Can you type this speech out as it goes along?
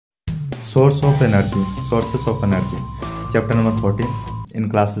Source of energy, sources of energy. Chapter number 14. In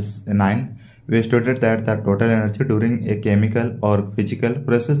classes 9, we studied that the total energy during a chemical or physical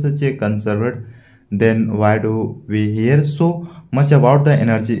process is conserved. Then why do we hear so much about the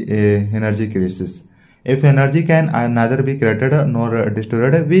energy crisis? If energy can neither be created nor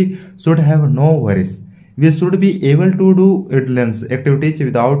destroyed, we should have no worries. We should be able to do endless activities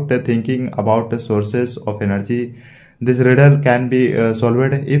without thinking about the sources of energy. This riddle can be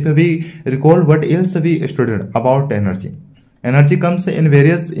solved if we recall what else we studied about energy. Energy comes in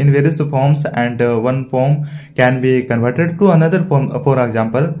various forms, and one form can be converted to another form. For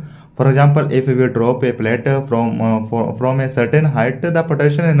example, if we drop a plate from a certain height, the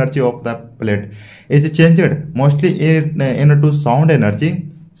potential energy of the plate is changed mostly into sound energy.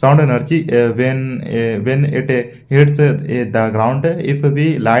 When it hits the ground. If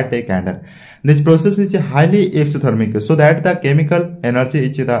we light a candle, this process is highly exothermic, so that the chemical energy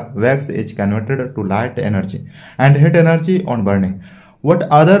is the wax is converted to light energy and heat energy on burning. What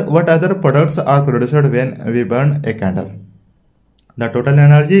other products are produced when we burn a candle? The total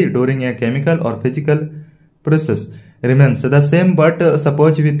energy during a chemical or physical process remains the same, but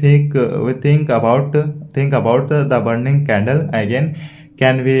suppose we think about the burning candle again.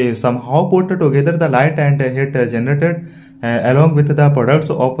 Can we somehow put together the light and heat generated along with the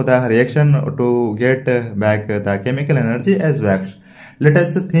products of the reaction to get back the chemical energy as wax? Let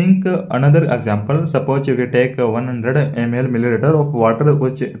us think another example. Suppose we take 100 milliliter of water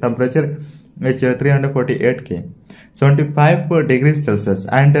which temperature is 348 K, 75 degrees Celsius,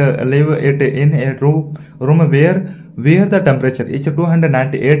 and leave it in a room where the temperature is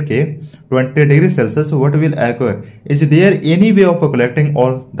 298 K, 20 degrees Celsius. What will occur? Is there any way of collecting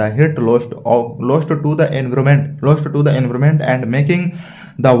all the heat lost to the environment and making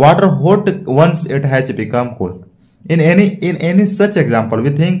the water hot once it has become cold? In any such example, we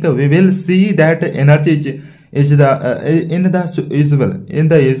think we will see that energy is in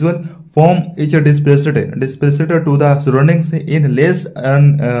the usual form is displaced to the surroundings in less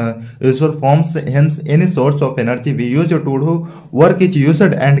usual forms. Hence, any source of energy we use to do work is used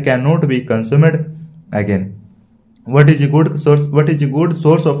and cannot be consumed again. What is a good source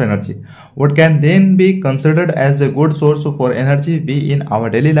of energy? What can then be considered as a good source for energy? We in our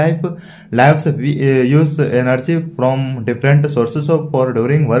daily lives we use energy from different sources for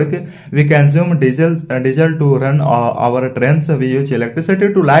doing work. We consume diesel to run our trains. We use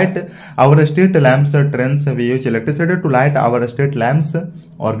electricity to light our street lamps. We use electricity to light our street lamps,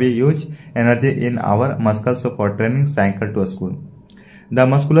 or we use energy in our muscles for training cycle to a school. The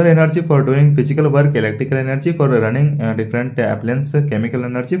muscular energy for doing physical work, electrical energy for running different appliances, chemical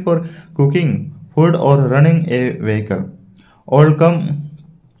energy for cooking food or running a vehicle. All come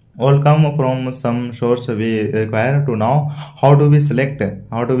from some source we require to know. How do we select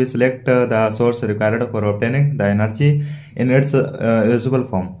the source required for obtaining the energy in its usable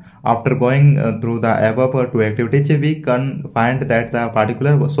form? After going through the above two activities, we can find that the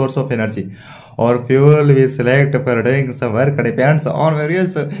particular source of energy or fuel we select for doing some work depends on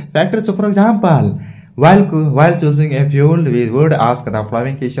various factors. For example, while choosing a fuel, we would ask the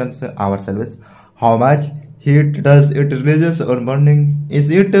following questions ourselves: how much heat does it release on burning?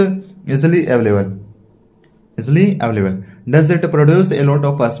 Is it easily available? Does it produce a lot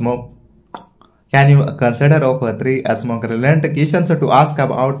of smoke? Can you consider of 3 smoke-relevant questions to ask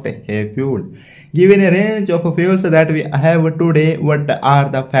about a fuel? Given a range of fuels that we have today, what are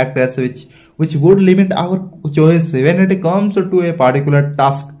the factors which would limit our choice when it comes to a particular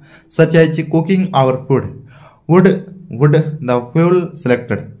task, such as cooking our food? Would the fuel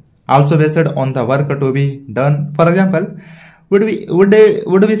selected also based on the work to be done? For example, would we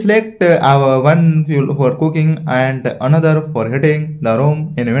select our one fuel for cooking and another for heating the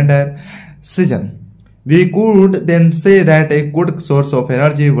room in winter season? We could then say that a good source of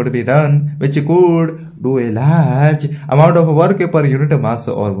energy would be done which could do a large amount of work per unit mass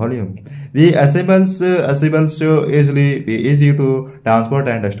or volume. We assembles easy to transport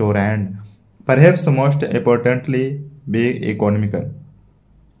and store, and perhaps most importantly be economical.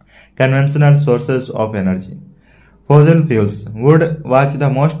 Conventional sources of energy. Fossil fuels was the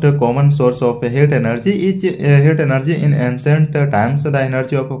most common source of heat energy. In ancient times, the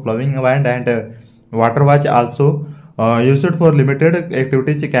energy of flowing wind and water was also used for limited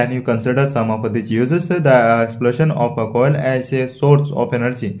activities. Can you consider some of these uses? The explosion of coal as a source of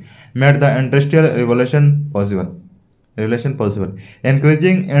energy made the industrial revolution possible.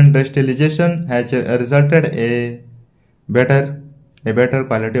 Increasing industrialization has resulted a better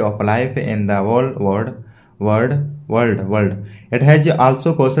quality of life in the world. It has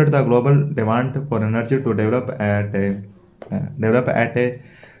also caused the global demand for energy to develop at a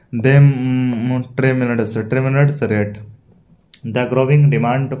tremendous rate. The growing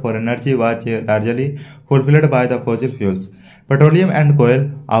demand for energy was largely fulfilled by the fossil fuels. Petroleum and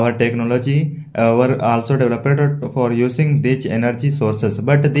coal, our technology, were also developed for using these energy sources.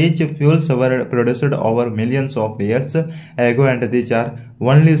 But these fuels were produced over millions of years ago, and these are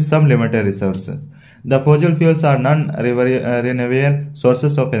only some limited resources. The fossil fuels are non-renewable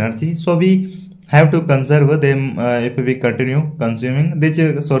sources of energy, so we have to conserve them if we continue consuming these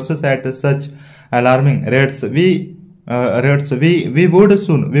sources at such alarming rates. We would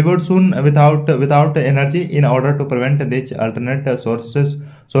soon without energy. In order to prevent these alternate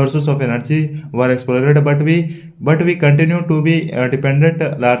sources of energy were explored, but we continue to be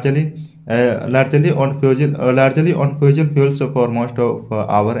dependent largely on fossil fuels for most of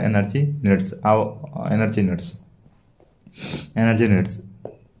our energy needs. Energy needs.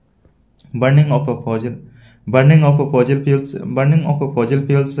 Burning of fossil fuels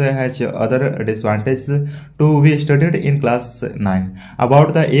has other disadvantages too. We studied in class 9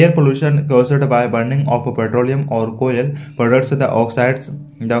 about the air pollution caused by burning of petroleum or coal products. The oxides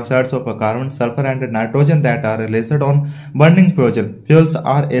of carbon, sulfur, and nitrogen that are released on burning fossil fuels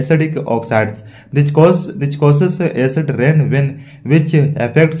are acidic oxides. This causes acid rain, which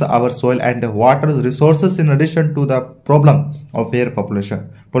affects our soil and water resources. In addition to the problem of air pollution.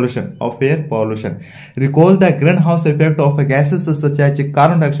 Recall the greenhouse effect of gases such as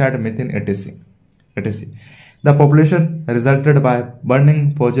carbon dioxide, methane, etc. The pollution resulted by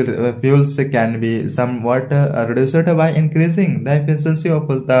burning fossil fuels can be somewhat reduced by increasing the efficiency of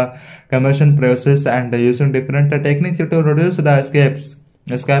the combustion process and using different techniques to reduce the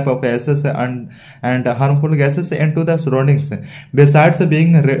escape of gases and harmful gases into the surroundings. Besides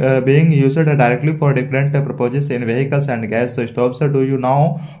being used directly for different purposes in vehicles and gas stoves, do you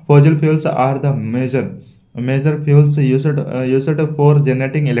know fossil fuels are the major fuels used for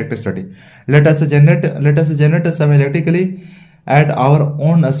generating electricity? Let us generate some electrically at our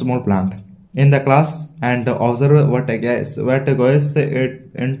own small plant in the class and observe what goes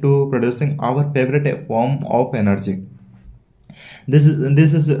into producing our favorite form of energy. This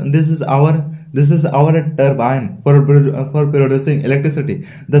is our turbine for producing electricity.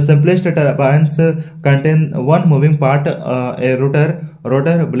 The simplest turbines contain one moving part, a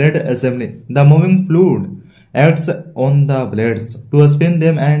rotor blade assembly. The moving fluid acts on the blades to spin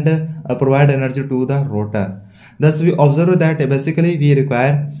them and provide energy to the rotor. Thus, we observe that basically we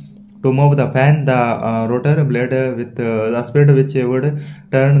require to move the fan, the rotor blade with the speed which would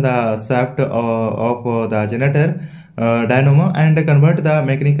turn the shaft of the generator dynamo and convert the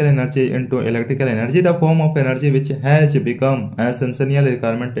mechanical energy into electrical energy, the form of energy which has become an essential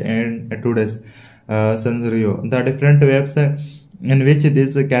requirement in today's scenario. The different ways in which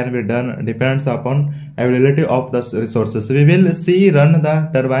this can be done depends upon availability of the resources. We will see run the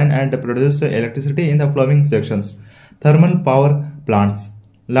turbine and produce electricity in the following sections. Thermal power plants.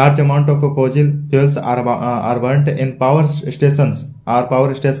 Large amount of fossil fuels are burnt in power stations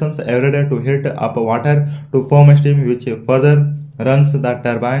every day to heat up water to form steam, which further runs the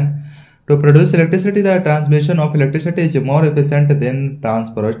turbine. To produce electricity, the transmission of electricity is more efficient than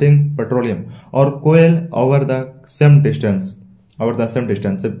transporting petroleum or coal over the same distance.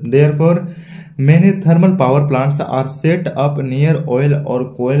 Therefore, many thermal power plants are set up near oil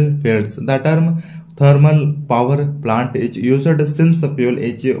or coal fields. The term thermal power plant is used since fuel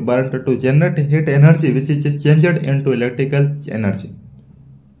is burnt to generate heat energy, which is changed into electrical energy.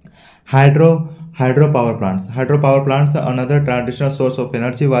 Hydropower plants, another traditional source of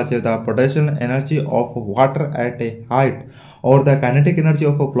energy, was the potential energy of water at a height or the kinetic energy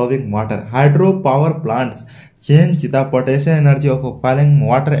of flowing water. Hydropower plants change the potential energy of falling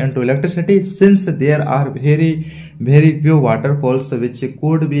water into electricity. Since there are very few waterfalls which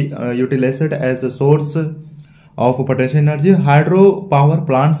could be utilized as a source of potential energy, hydropower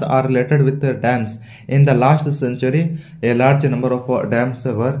plants are related with dams. In the last century, a large number of dams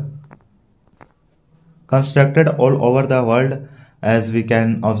were constructed all over the world, as we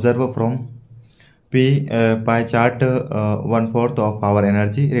can observe from pie chart. 1/4 of our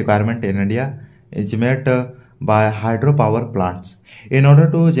energy requirement in India is met by hydropower plants. In order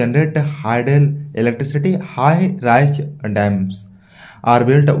to generate tidal electricity, high-rise dams are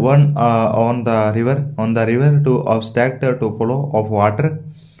built one on the river to obstruct to flow of water,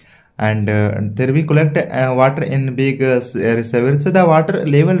 and there we collect water in big reservoirs. The water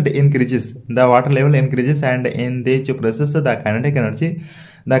level increases, and in this process, the kinetic energy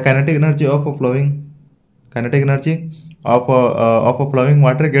of flowing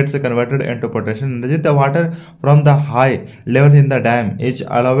water gets converted into potential energy. The water from the high level in the dam is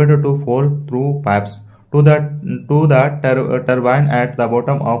allowed to fall through pipes to the turbine at the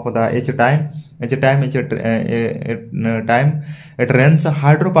bottom of the each time it runs.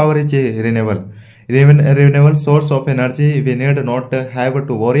 Hydropower is a renewable source of energy. We need not have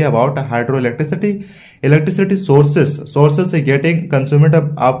to worry about electricity sources getting consumed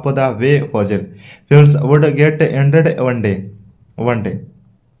up the way fossil fuels would get ended one day.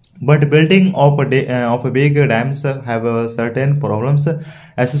 But building of big dams have certain problems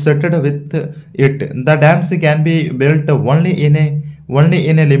associated with it. The dams can be built only in a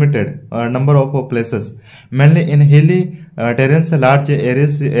limited number of places, mainly in hilly terrains. Large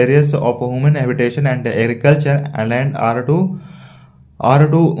areas of human habitation and agriculture land are to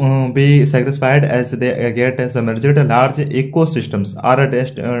be satisfied as they get submerged. Large ecosystems are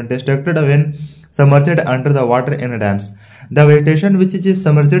destructed when submerged under the water in dams. The vegetation which is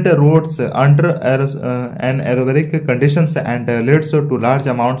submerged roots under anaerobic conditions and leads to large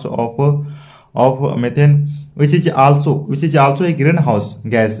amounts of methane, which is also a greenhouse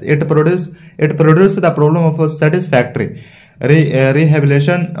gas. It produces the problem of satisfactory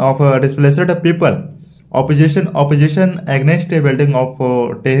rehabilitation of displaced people. Opposition against a building of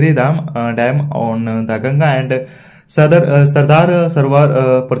Tehri Dam on the Ganga and Sardar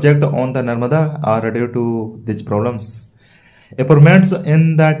Sarovar project on the Narmada are due to these problems. Improvements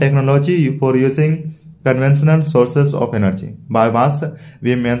in the technology for using conventional sources of energy. Biomass.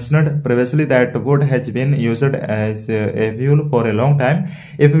 We mentioned previously that wood has been used as a fuel for a long time.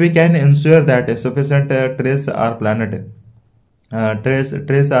 If we can ensure that sufficient trees are planted, a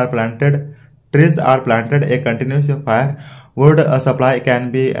continuous firewood supply can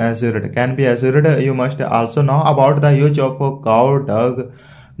be assured. You must also know about the use of cow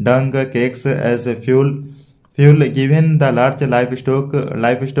dung cakes as a fuel. Given the large livestock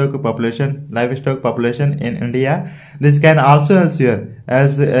population in India, this can also assure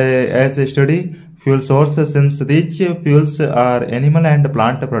as a steady fuel source. Since these fuels are animal and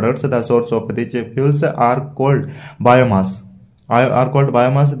plant products, the source of these fuels are called biomass.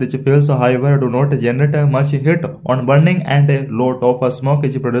 These fuels, however, do not generate much heat on burning, and a lot of smoke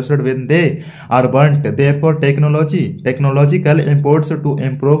is produced when they are burnt. Therefore, technological imports to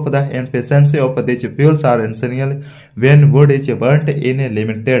improve the efficiency of these fuels are essential when wood is burnt in a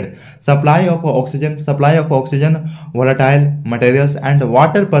limited supply of oxygen, volatile materials, and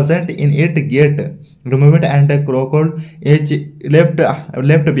water present in it get removed, and charcoal is left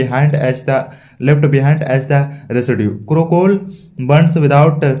behind as the residue. Charcoal burns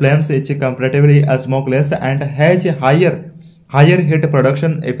without flames, is comparatively smokeless and has higher heat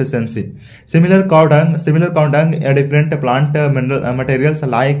production efficiency. Similar cow dung, different plant materials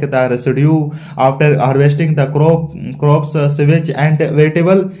like the residue after harvesting the crops, sewage, and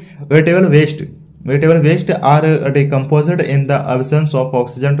vegetable waste. Vegetable waste are decomposed in the absence of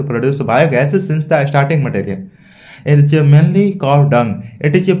oxygen to produce biogas since the starting material. It is mainly cow dung.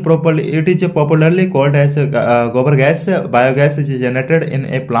 It is popularly called as gobar gas. Biogas is generated in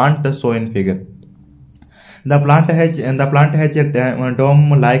a plant shown in figure. The plant has a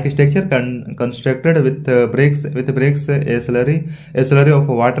dome-like structure constructed with bricks, a slurry of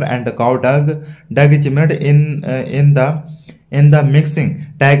water and cow dung. Dung is made in the mixing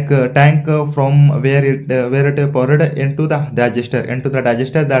tank from where it poured into the digester. The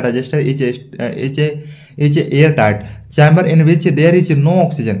digester is a airtight chamber in which there is no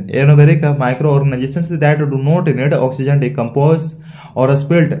oxygen. Anaerobic microorganisms that do not need oxygen decompose or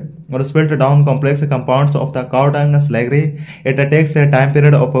spilt down complex compounds of the cow dung slurry. It takes a time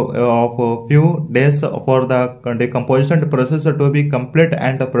period of few days for the decomposition process to be complete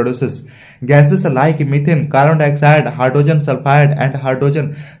and produces gases like methane, carbon dioxide, hydrogen sulfide, and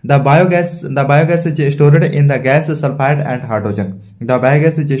hydrogen. The biogas is stored in the gas sulfide and hydrogen. The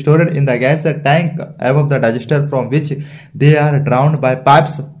biogas is stored in the gas tank above the digester, from which they are drawn by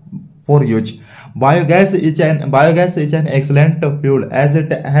pipes for use. Biogas is an excellent fuel as it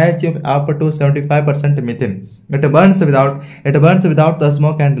has up to 75% methane. It burns without the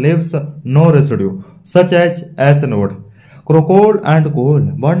smoke and leaves no residue, such as wood. Charcoal and coal,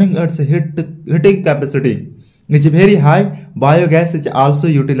 burning its heating capacity is very high. Biogas is also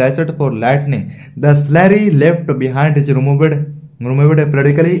utilized for lighting. The slurry left behind is removed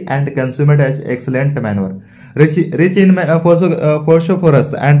periodically and consumed as excellent manure. Rich in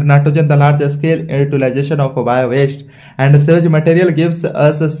phosphorus and nitrogen, the large scale utilization of bio-waste and sewage material gives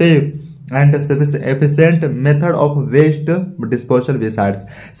us a safe and efficient method of waste disposal besides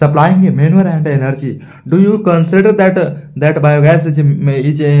supplying manure and energy. Do you consider that biogas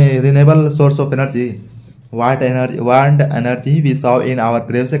is a renewable source of energy? What energy we saw in our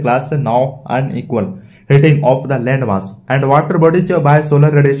previous class now unequal heating of the land mass, and water bodies by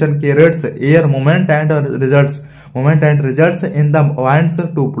solar radiation creates air movement and results in the winds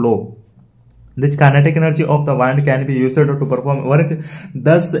to blow. This kinetic energy of the wind can be used to perform work.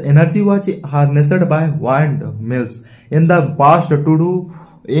 Thus, energy was harnessed by windmills in the past to do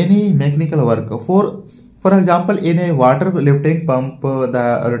any mechanical work. For example, in a water lifting pump,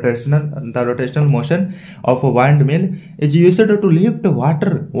 the rotational motion of a windmill is used to lift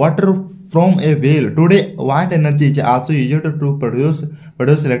water from a well. Today, wind energy is also used to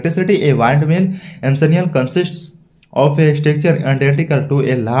produce electricity. A windmill ensemble consists of a structure identical to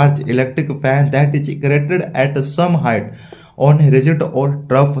a large electric fan that is erected at some height on a rigid or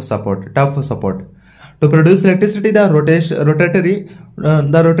tough support. To produce electricity, the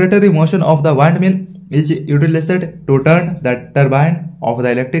rotatory motion of the windmill is utilized to turn the turbine of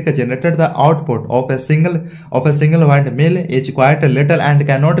the electric generator. The output of a single windmill is quite little and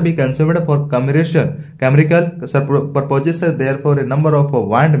cannot be consumed for chemical purposes. Therefore, a number of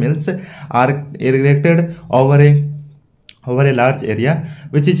windmills are erected over a large area,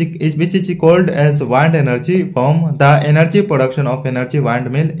 which is called as wind energy farm. The energy production of energy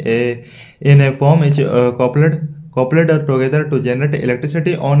windmill in a farm is coupled together to generate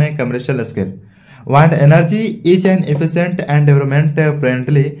electricity on a commercial scale. Wind energy is an efficient and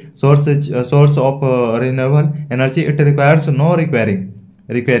environment-friendly source of renewable energy. It requires no recurring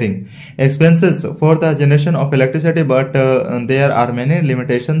expenses for the generation of electricity, but there are many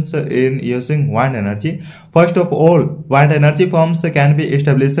limitations in using wind energy. First of all, wind energy farms can be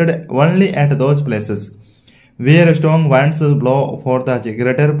established only at those places where strong winds blow for the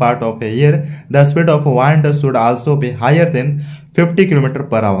greater part of a year. The speed of wind should also be higher than 50 km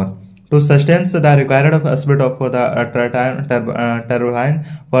per hour to sustain the required speed of the turbine.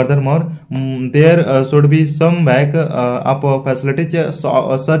 Furthermore, there should be some backup facilities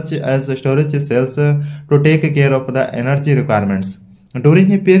such as storage cells to take care of the energy requirements.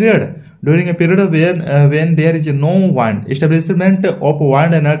 During a period when there is no wind, establishment of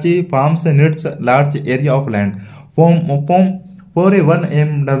wind energy farms needs large area of land. For a 1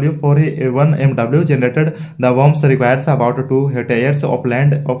 MW generated, the farms requires about 2 hectares of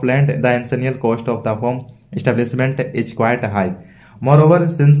land. The initial cost of the farm establishment is quite high. Moreover,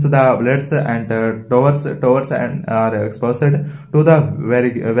 since the blades and towers are exposed to the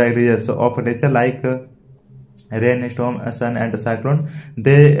variations of nature like rain, storm, sun, and cyclone,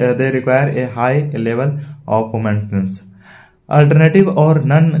 they require a high level of maintenance. Alternative or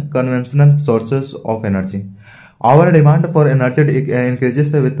non-conventional sources of energy. Our demand for energy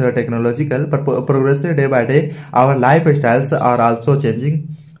increases with technological progress day by day. Our lifestyles are also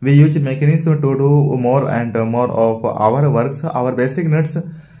changing. We use mechanisms to do more and more of our works. Our basic needs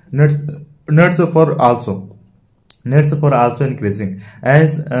for also increasing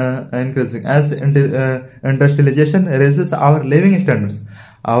as industrialization raises our living standards.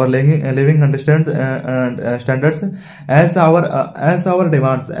 Standards as our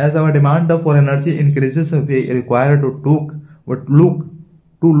demand for energy increases, we require to look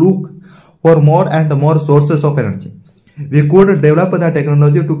for more and more sources of energy. We could develop the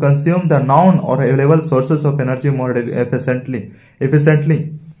technology to consume the known or available sources of energy more efficiently,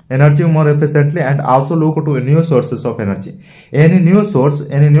 and also look to new sources of energy. Any new source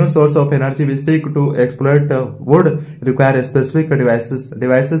of energy we seek to exploit would require specific devices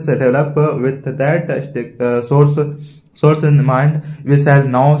developed with that source in mind. We shall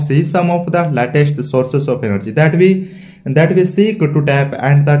now see some of the latest sources of energy that we seek to tap,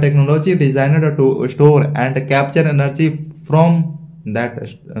 and the technology designed to store and capture energy from that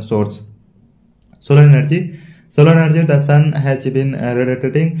source. Solar energy, the sun has been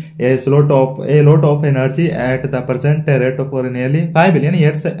radiating a lot of energy at the present rate for nearly 5 billion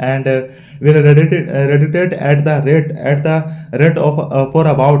years, and will radiate at the rate of for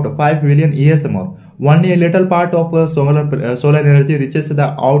about 5 billion years more. Only a little part of solar energy reaches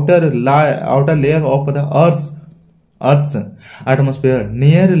the outer layer of the Earth's atmosphere.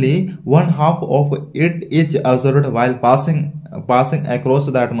 Nearly one half of it is absorbed while passing across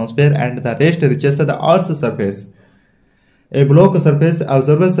the atmosphere, and the rest reaches the Earth's surface. A block surface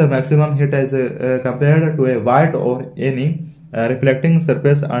absorbs maximum heat as compared to a white or any reflecting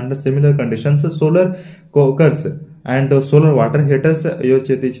surface under similar conditions. Solar cookers and solar water heaters use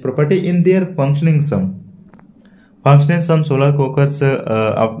this property in their functioning. Some solar cookers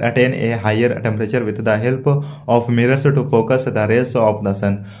attain a higher temperature with the help of mirrors to focus the rays of the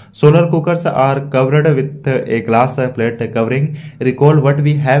sun. Solar cookers are covered with a glass plate covering. Recall what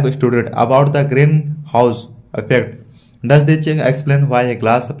we have studied about the greenhouse effect. Does this explain why a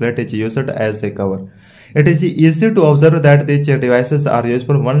glass plate is used as a cover? It is easy to observe that these devices are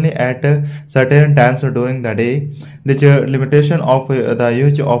useful only at certain times during the day. This limitation of the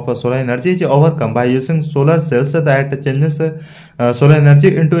use of solar energy is overcome by using solar cells that changes solar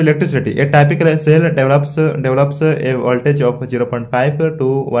energy into electricity. A typical cell develops a voltage of 0.5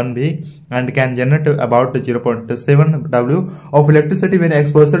 to 1 V and can generate about 0.7 W of electricity when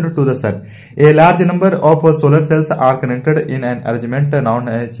exposed to the sun. A large number of solar cells are connected in an arrangement known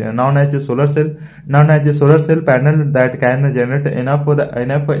as solar cell panel that can generate enough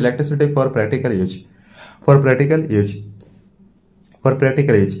electricity for practical use. The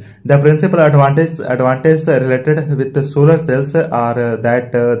principal advantage related with the solar cells are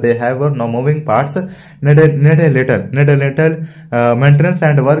that they have no moving parts, need a little maintenance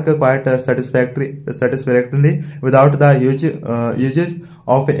and work quite satisfactorily without the uses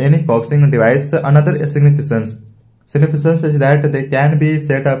of any focusing device. Another significance is that they can be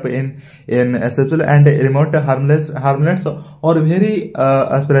set up in accessible and remote harmless or very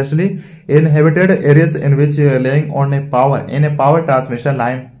especially inhabited areas in which laying on a power transmission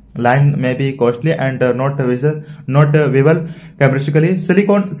line may be costly and not viable commercially.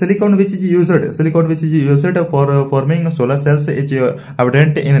 Silicon which is used for forming solar cells is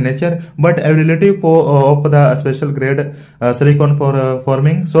abundant in nature, but availability of the special grade silicon for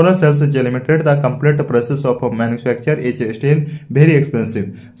forming solar cells is limited. The complete process of manufacture is still very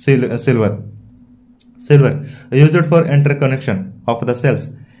expensive. Silver used for interconnection of the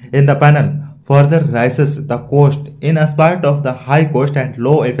cells in the panel further raises the cost. In spite of the high cost and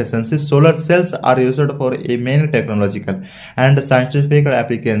low efficiency, solar cells are used for many technological and scientific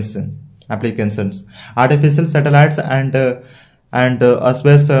applications. Artificial satellites and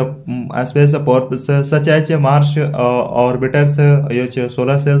space purposes such as Mars orbiters use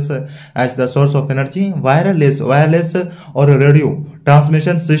solar cells as the source of energy. Wireless or radio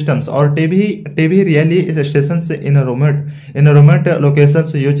transmission systems or TV relay stations in remote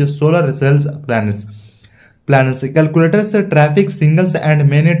locations use solar cells. Planners, calculators, traffic signals, and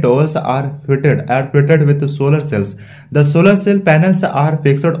many towers are fitted with solar cells. The solar cell panels are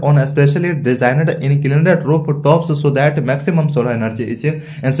fixed on specially designed inclined rooftops so that maximum solar energy is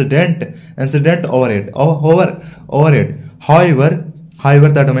incident over it. However,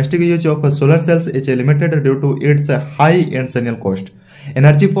 the domestic use of solar cells is limited due to its high initial cost.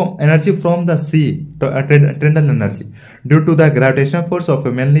 Energy from the sea, tidal energy. Due to the gravitational force of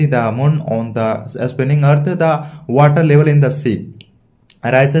mainly the moon on the spinning earth, the water level in the sea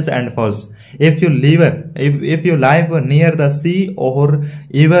rises and falls. If you live near the sea or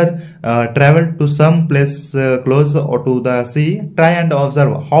ever travel to some place close to the sea, try and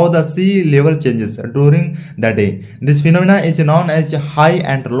observe how the sea level changes during the day. This phenomenon is known as high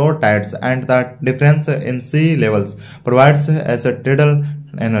and low tides, and the difference in sea levels provides as a tidal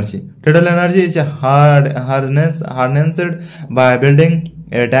energy. Tidal energy is harnessed by building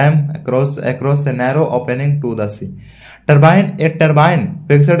a dam across a narrow opening to the sea. A turbine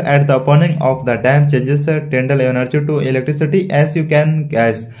fixed at the opening of the dam changes tidal energy to electricity. As you can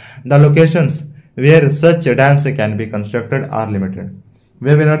guess, the locations where such dams can be constructed are limited.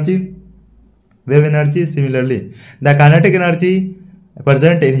 Wave energy similarly, the kinetic energy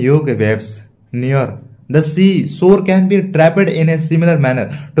present in huge waves near the sea shore can be trapped in a similar manner.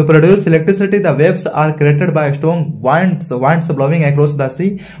 To produce electricity, the waves are created by strong winds blowing across the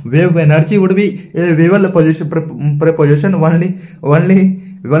sea. Wave energy would be a preposition only way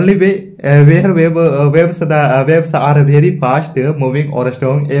where waves are very fast moving or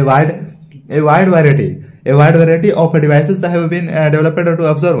strong. A wide variety of devices have been developed to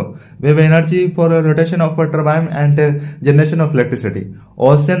observe wave energy for rotation of a turbine and generation of electricity.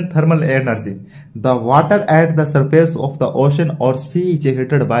 Ocean thermal energy. The water at the surface of the ocean or sea is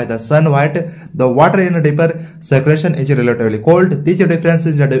heated by the sun, while the water in deeper circulation is relatively cold. This difference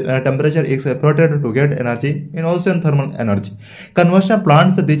in temperature is exploited to get energy in ocean thermal energy. Conversion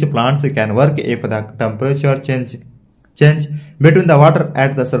plants. These plants can work if the temperature change between the water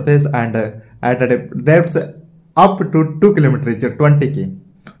at the surface and at a depth up to 2 km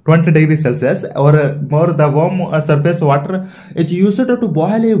 20 degrees Celsius or more. The warm surface water is used to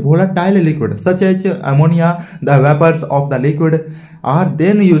boil a volatile liquid such as ammonia. The vapors of the liquid are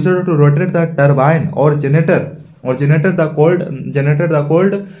then used to rotate the turbine or generator the cold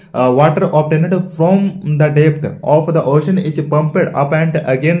water obtained from the depth of the ocean is pumped up and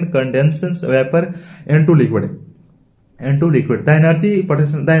again condenses vapor into liquid. into liquid. The energy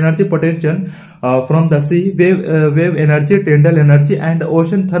potential from the sea, wave energy, tidal energy, and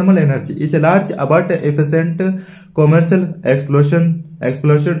ocean thermal energy is a large but efficient commercial exploitation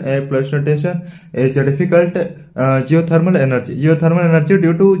is a difficult geothermal energy due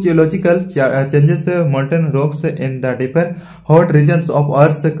to geological changes. Molten rocks in the deeper hot regions of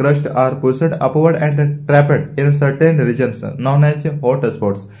Earth's crust are pushed upward and trapped in certain regions known as hot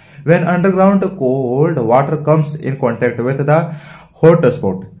spots. When underground cold water comes in contact with the hot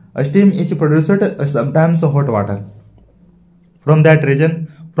spot, steam is produced, sometimes hot water from that region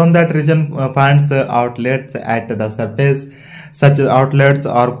finds outlets at the surface. Such outlets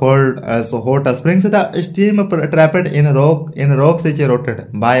are called as hot springs. The steam trapped in rocks is routed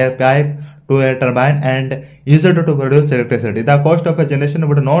by a pipe to a turbine and used to produce electricity. The cost of a generation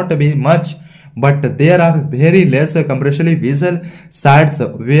would not be much, but there are very less commercially viable sites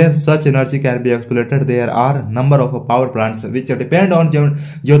where such energy can be exploited. There are a number of power plants which depend on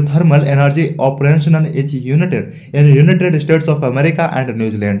geothermal energy. Operational is United States of America and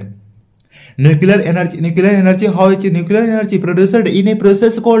New Zealand. Nuclear energy. How is nuclear energy produced? In a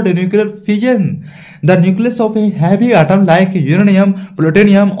process called nuclear fission. The nucleus of a heavy atom like uranium,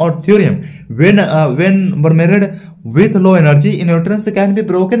 plutonium, or thorium, when burned with low energy, neutrons can be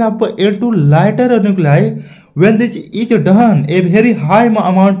broken up into lighter nuclei. When this is done, a very high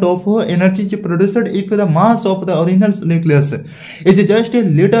amount of energy is produced if the mass of the original nucleus is just a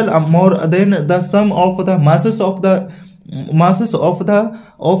little more than the sum of the masses of the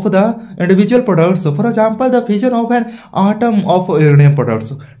individual products. For example, the fission of an atom of uranium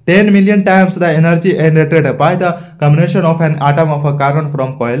produces 10 million times the energy generated by the combination of an atom of a carbon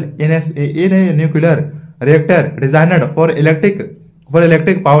from coal in a nuclear reactor designed for electric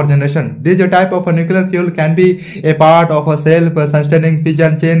power generation. This type of nuclear fuel can be a part of a self-sustaining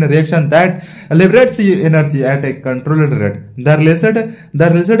fission chain reaction that liberates energy at a controlled rate. The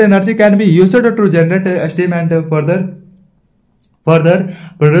released energy can be used to generate steam and further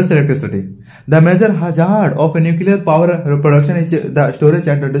produce electricity. The major hazard of nuclear power production is the storage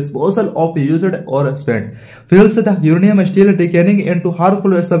and disposal of used or spent fuels. The uranium still decaying into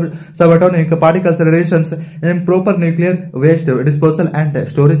harmful subatomic particles. Radiations, improper nuclear waste disposal and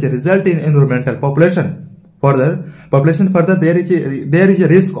storage result in environmental population. Further, there is a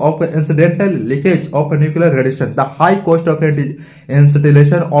risk of incidental leakage of nuclear radiation. The high cost of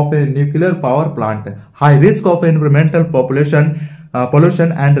installation of a nuclear power plant, high risk of environmental pollution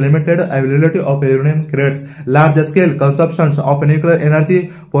and limited availability of uranium creates large-scale consumptions of nuclear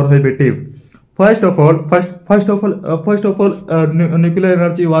energy prohibitive. First of all, nuclear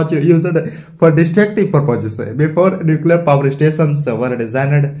energy was used for destructive purposes. Before nuclear power stations were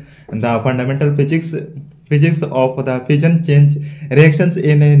designed, the fundamental physics of the fission change reactions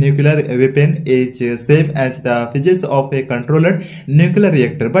in a nuclear weapon is same as the physics of a controlled nuclear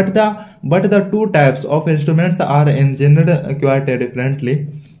reactor. But the two types of instruments are engineered quite differently.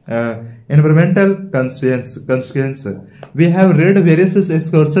 Environmental consequence. We have read various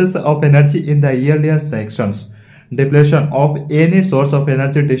sources of energy in the earlier sections. Depletion of any source of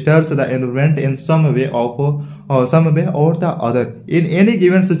energy disturbs the environment in some way or the other. In any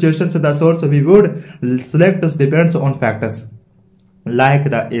given situation, the source we would select depends on factors like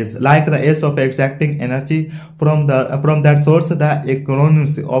the ease of extracting energy from that source, the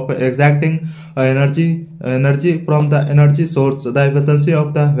economics of extracting energy from the energy source, the efficiency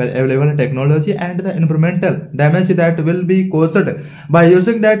of the available technology, and the environmental damage that will be caused by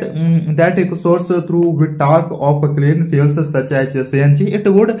using that source. Through we talk of clean fuels such as CNG,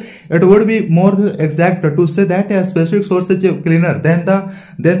 it would be more exact to say that a specific source is cleaner than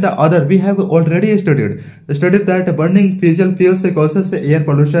the other. We have already studied that burning fossil fuels causes air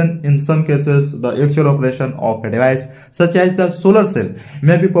pollution. In some cases, the actual operation of a device such as the solar cell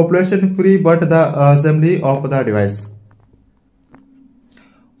may be population free, but the assembly of the device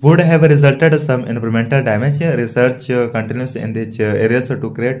would have resulted some environmental damage. Research continues in these areas to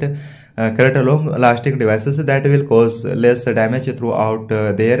create long-lasting devices that will cause less damage throughout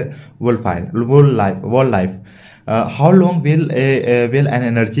their whole life. How long will an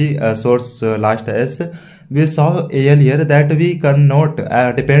energy source last? As we saw earlier that we cannot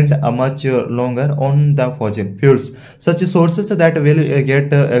depend much longer on the fossil fuels. Such sources that will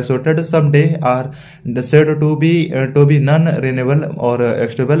get exhausted someday are said to be non-renewable or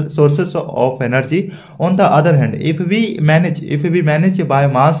extractable sources of energy. On the other hand, if we manage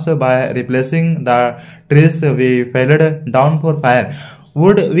biomass by replacing the trees we felled down for fire,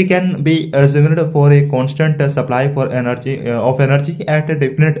 we can be assumed for a constant supply for energy at a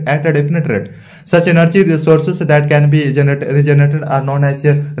definite rate. Such energy sources that can be regenerated are known as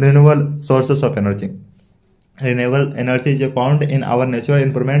renewable sources of energy. Renewable energy is found in our natural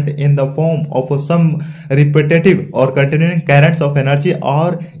environment in the form of some repetitive or continuing currents of energy,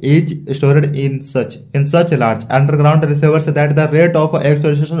 or is stored in such large underground reservoirs that the rate of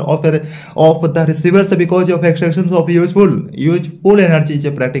extraction of the receivers because of extraction of useful energy is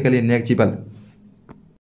practically negligible.